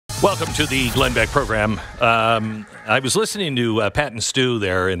Welcome to the Glenn Beck program. I was listening to Pat and Stu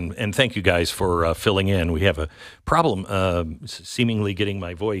there, and thank you guys for filling in. We have a problem seemingly getting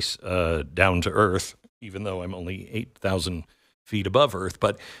my voice down to earth, even though I'm only 8,000 feet above earth.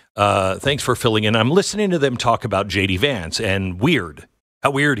 But thanks for filling in. I'm listening to them talk about J.D. Vance and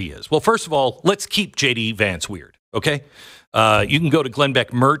how weird he is. Well, first of all, let's keep J.D. Vance weird, okay? You can go to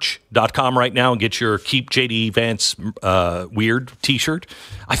glennbeckmerch.com right now and get your Keep J.D. Vance Weird t-shirt.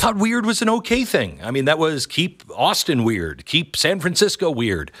 I thought weird was an okay thing. I mean, that was keep Austin weird, keep San Francisco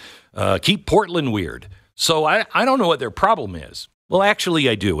weird, keep Portland weird. So I don't know what their problem is. Well, actually,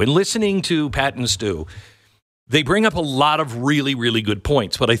 I do. And listening to Pat and Stu, they bring up a lot of really, really good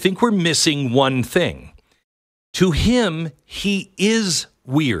points, but I think we're missing one thing. To him, he is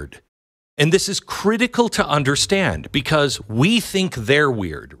weird. And this is critical to understand because we think they're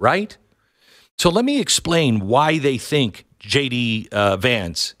weird, right? So let me explain why they think J.D.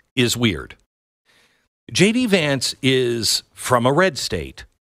 Vance is weird. J.D. Vance is from a red state.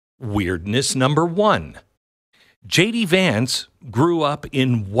 Weirdness number one. J.D. Vance grew up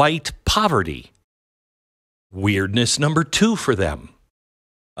in white poverty. Weirdness number two for them.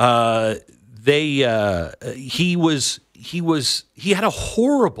 He had a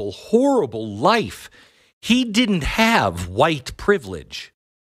horrible, horrible life. He didn't have white privilege.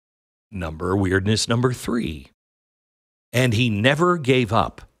 Weirdness number three. And he never gave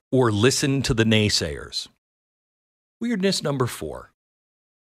up or listened to the naysayers. Weirdness number four.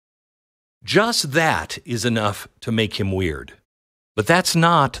 Just that is enough to make him weird. But that's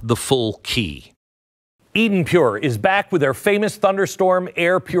not the full key. Eden Pure is back with their famous Thunderstorm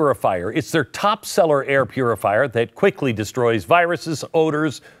air purifier. It's their top seller air purifier that quickly destroys viruses,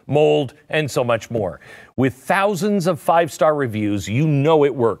 odors, mold, and so much more. With thousands of 5-star reviews, you know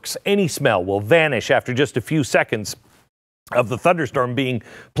it works. Any smell will vanish after just a few seconds of the Thunderstorm being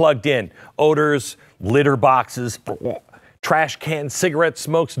plugged in. Odors, litter boxes, trash cans, cigarette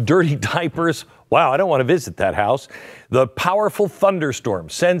smokes, dirty diapers. Wow, I don't want to visit that house. The powerful Thunderstorm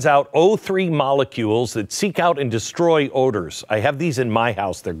sends out O3 molecules that seek out and destroy odors. I have these in my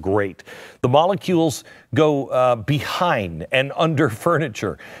house. They're great. The molecules go behind and under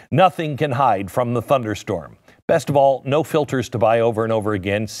furniture. Nothing can hide from the Thunderstorm. Best of all, no filters to buy over and over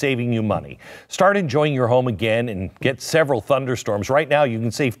again, saving you money. Start enjoying your home again and get several Thunderstorms. Right now, you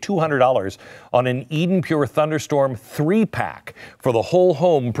can save $200 on an Eden Pure Thunderstorm 3-pack for the whole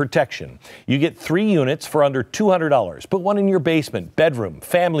home protection. You get 3 units for under $200. Put one in your basement, bedroom,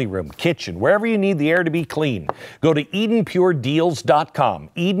 family room, kitchen, wherever you need the air to be clean. Go to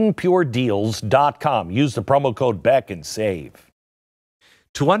EdenPureDeals.com, EdenPureDeals.com. Use the promo code BECK and save.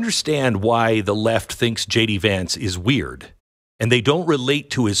 To understand why the left thinks J.D. Vance is weird and they don't relate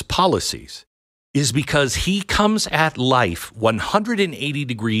to his policies is because he comes at life 180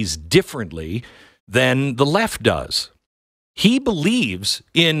 degrees differently than the left does. He believes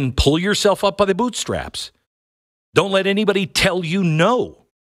in pull yourself up by the bootstraps. Don't let anybody tell you no.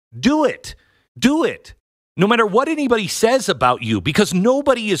 Do it. Do it. No matter what anybody says about you, because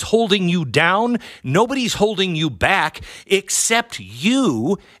nobody is holding you down, nobody's holding you back except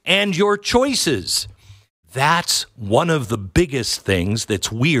you and your choices. That's one of the biggest things that's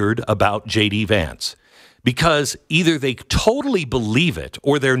weird about J.D. Vance, because either they totally believe it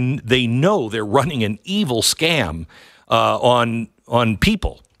or they know they're running an evil scam on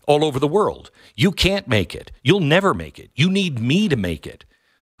people all over the world. You can't make it. You'll never make it. You need me to make it.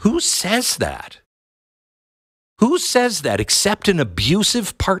 Who says that? Who says that except an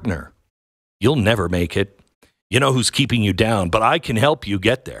abusive partner? You'll never make it. You know who's keeping you down, but I can help you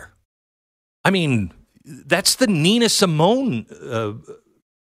get there. I mean, that's the Nina Simone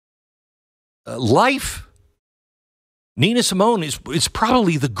life. Nina Simone is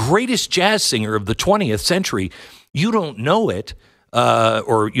probably the greatest jazz singer of the 20th century. You don't know it,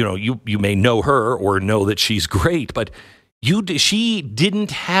 or you may know her or know that she's great, but she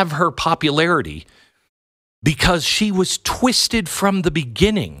didn't have her popularity because she was twisted from the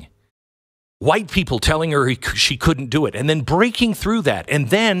beginning. White people telling her she couldn't do it, and then breaking through that,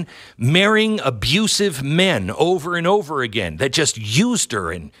 and then marrying abusive men over and over again that just used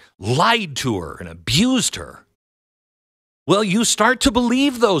her and lied to her and abused her. Well, you start to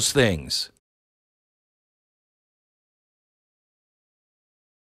believe those things.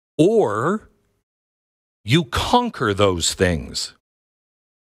 Or you conquer those things.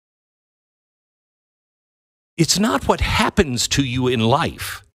 It's not what happens to you in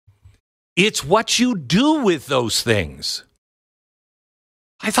life. It's what you do with those things.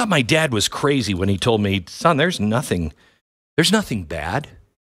 I thought my dad was crazy when he told me, son, there's nothing bad.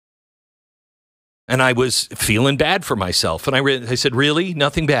 And I was feeling bad for myself. And I said, really?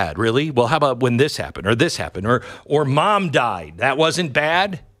 Nothing bad? Really? Well, how about when this happened or mom died? That wasn't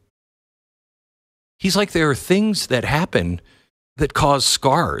bad? He's like, there are things that happen that cause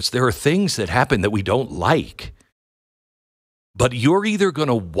scars. There are things that happen that we don't like. But you're either going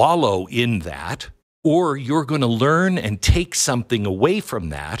to wallow in that or you're going to learn and take something away from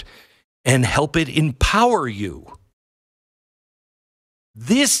that and help it empower you.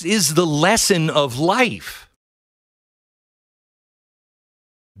 This is the lesson of life.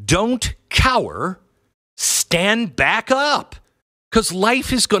 Don't cower, stand back up, because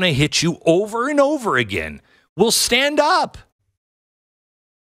life is going to hit you over and over again. Well, stand up.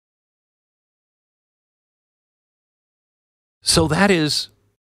 So that's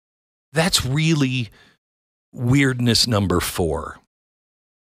really weirdness number 4.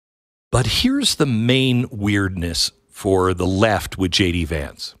 But here's the main weirdness for the left with J.D.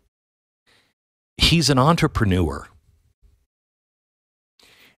 Vance. He's an entrepreneur.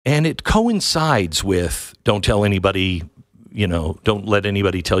 And it coincides with don't tell anybody, don't let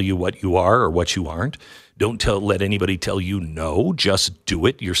anybody tell you what you are or what you aren't. Don't let anybody tell you no. Just do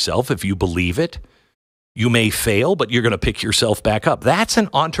it yourself if you believe it. You may fail, but you're going to pick yourself back up. That's an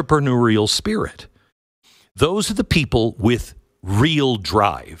entrepreneurial spirit. Those are the people with real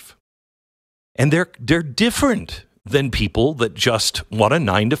drive. And they're different than people that just want a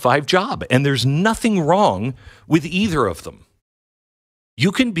 9-to-5 job. And there's nothing wrong with either of them.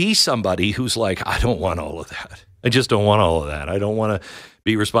 You can be somebody who's like, I don't want all of that. I just don't want all of that. I don't want to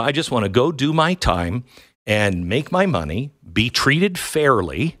be responsible. I just want to go do my time and make my money, be treated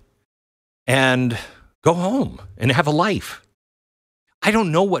fairly, and go home and have a life. I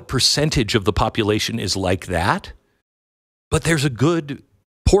don't know what percentage of the population is like that, but there's a good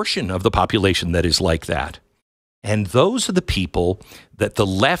portion of the population that is like that. And those are the people that the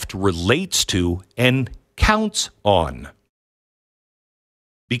left relates to and counts on.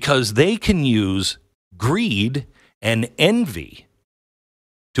 Because they can use greed and envy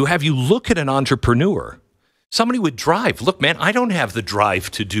to have you look at an entrepreneur. Somebody with drive. Look, man, I don't have the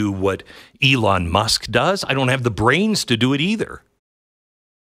drive to do what Elon Musk does. I don't have the brains to do it either.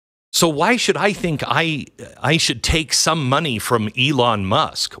 So why should I think I should take some money from Elon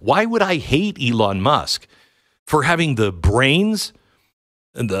Musk? Why would I hate Elon Musk for having the brains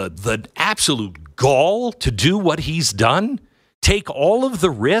and the absolute gall to do what he's done? Take all of the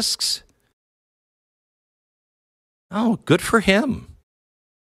risks? Oh, good for him.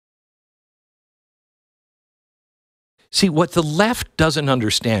 See, what the left doesn't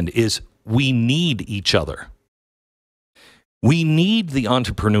understand is we need each other. We need the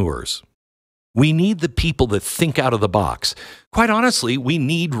entrepreneurs. We need the people that think out of the box. Quite honestly, we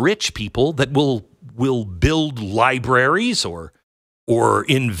need rich people that will build libraries or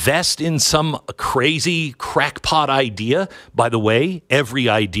invest in some crazy crackpot idea. By the way, every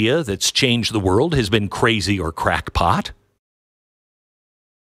idea that's changed the world has been crazy or crackpot.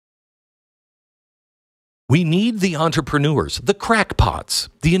 We need the entrepreneurs, the crackpots,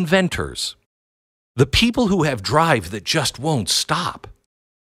 the inventors, the people who have drive that just won't stop.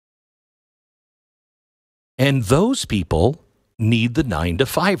 And those people need the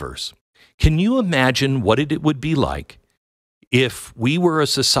 9-to-5ers. Can you imagine what it would be like if we were a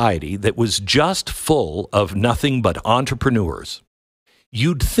society that was just full of nothing but entrepreneurs?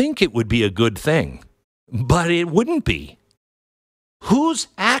 You'd think it would be a good thing, but it wouldn't be. Who's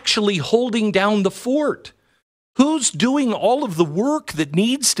actually holding down the fort? Who's doing all of the work that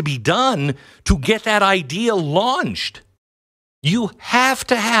needs to be done to get that idea launched? You have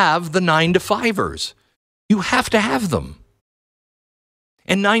to have the 9-to-5ers. You have to have them.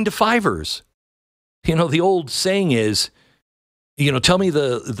 And 9-to-5ers, the old saying is, tell me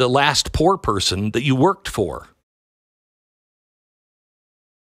the last poor person that you worked for.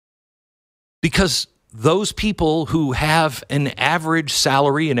 Because those people who have an average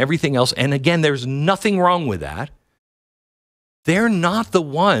salary and everything else, and again, there's nothing wrong with that, they're not the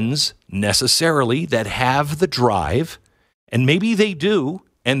ones necessarily that have the drive, and maybe they do,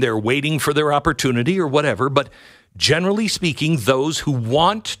 and they're waiting for their opportunity or whatever, but generally speaking, those who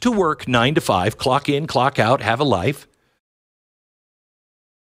want to work 9-to-5, clock in, clock out, have a life,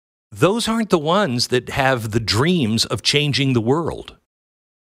 those aren't the ones that have the dreams of changing the world.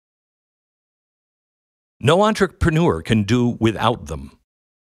 No entrepreneur can do without them.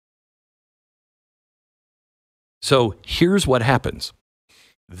 So here's what happens.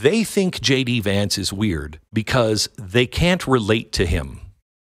 They think J.D. Vance is weird because they can't relate to him.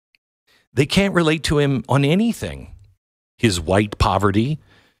 They can't relate to him on anything. His white poverty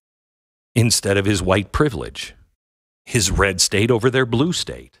instead of his white privilege. His red state over their blue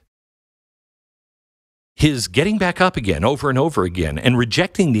state. his getting back up again over and over again and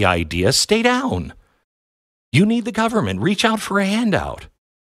rejecting the idea, stay down. You need the government. Reach out for a handout.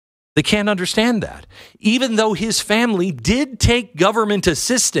 They can't understand that. Even though his family did take government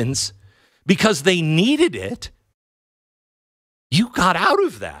assistance because they needed it, you got out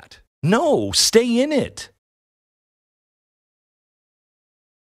of that. No, stay in it.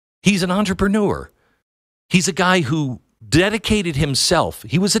 He's an entrepreneur. He's a guy who dedicated himself.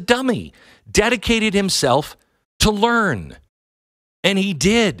 He was a dummy, dedicated himself to learn. And he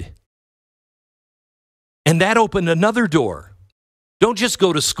did. And that opened another door. Don't just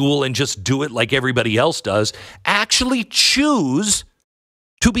go to school and just do it like everybody else does. Actually choose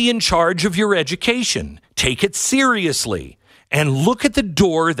to be in charge of your education. Take it seriously and look at the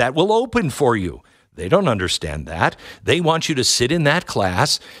door that will open for you. They don't understand that. They want you to sit in that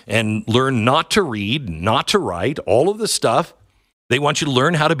class and learn not to read, not to write, all of the stuff. They want you to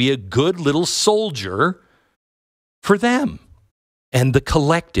learn how to be a good little soldier for them and the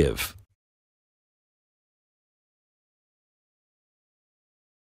collective.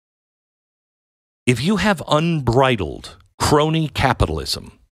 If you have unbridled crony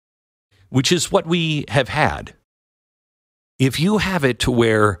capitalism, which is what we have had, if you have it to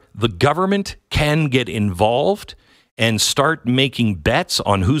where the government can get involved and start making bets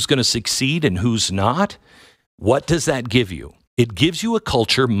on who's going to succeed and who's not, what does that give you? It gives you a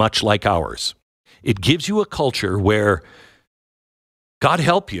culture much like ours. It gives you a culture where, God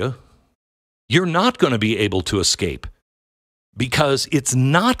help you, you're not going to be able to escape because it's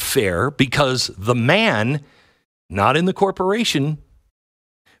not fair, because the man, not in the corporation,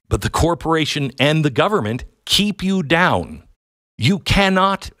 but the corporation and the government keep you down. You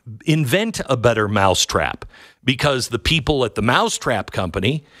cannot invent a better mousetrap because the people at the mousetrap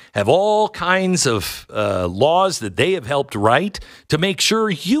company have all kinds of laws that they have helped write to make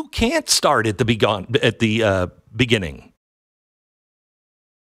sure you can't start at the beginning.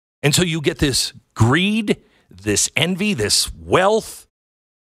 And so you get this greed, this envy, this wealth,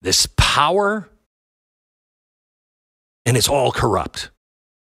 this power, and it's all corrupt.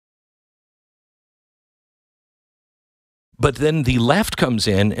 But then the left comes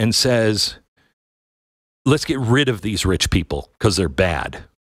in and says, let's get rid of these rich people because they're bad.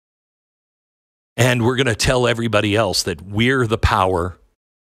 And we're going to tell everybody else that we're the power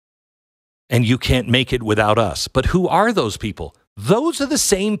and you can't make it without us. But who are those people? Those are the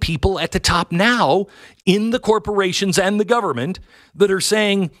same people at the top now in the corporations and the government that are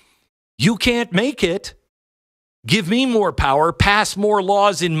saying, you can't make it. Give me more power, pass more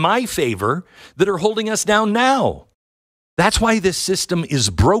laws in my favor that are holding us down now. That's why this system is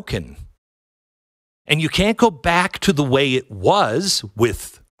broken. And you can't go back to the way it was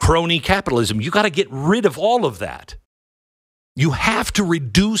with crony capitalism. You got to get rid of all of that. You have to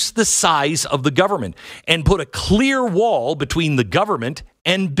reduce the size of the government and put a clear wall between the government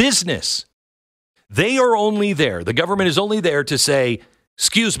and business. They are only there. The government is only there to say,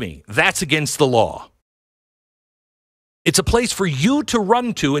 excuse me, that's against the law. It's a place for you to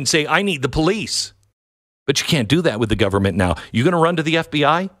run to and say, I need the police. But you can't do that with the government now. You going to run to the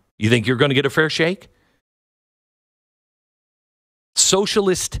FBI? You think you're going to get a fair shake?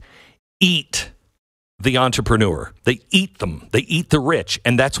 Socialists eat the entrepreneur. They eat them. They eat the rich.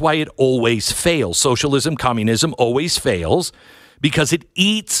 And that's why it always fails. Socialism, communism always fails because it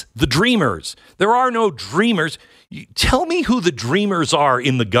eats the dreamers. There are no dreamers. Tell me who the dreamers are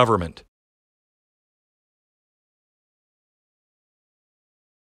in the government.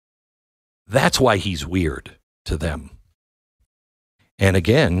 That's why he's weird to them. And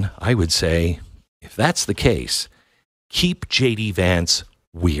again, I would say, if that's the case, keep J.D. Vance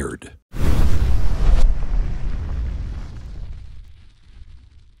weird.